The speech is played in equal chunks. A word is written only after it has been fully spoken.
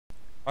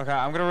Okay,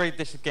 I'm gonna read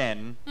this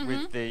again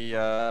with the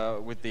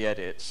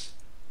edits.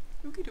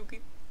 Okie dokie.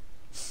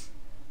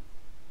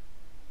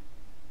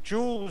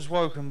 Jewel was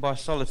woken by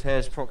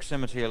Solitaire's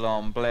proximity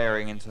alarm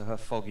blaring into her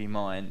foggy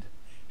mind.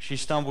 She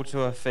stumbled to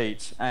her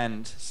feet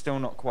and, still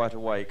not quite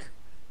awake,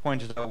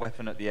 pointed her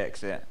weapon at the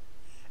exit.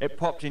 It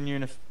popped in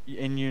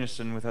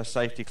unison with her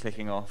safety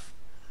clicking off.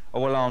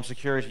 All alarmed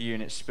security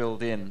units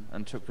spilled in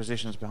and took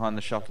positions behind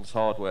the shuttle's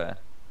hardware.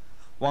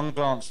 One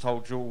glance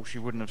told Jewel she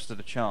wouldn't have stood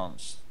a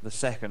chance, the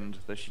second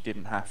that she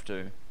didn't have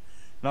to.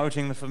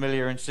 Noting the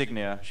familiar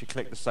insignia, she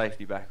clicked the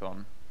safety back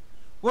on.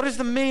 What is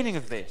the meaning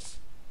of this?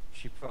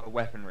 She put her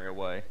weaponry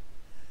away.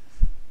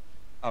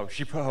 Oh,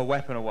 she put her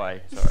weapon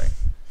away, sorry.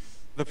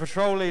 The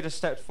patrol leader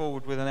stepped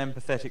forward with an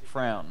empathetic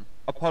frown.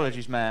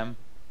 Apologies, ma'am.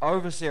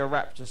 Overseer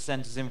Raptor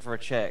sent us in for a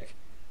check.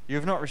 You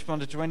have not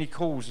responded to any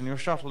calls and your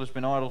shuttle has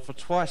been idle for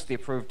twice the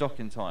approved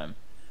docking time.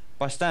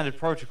 By standard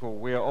protocol,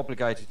 we are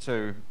obligated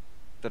to...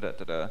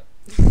 da-da-da-da.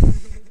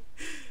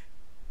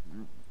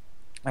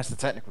 That's the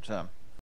technical term.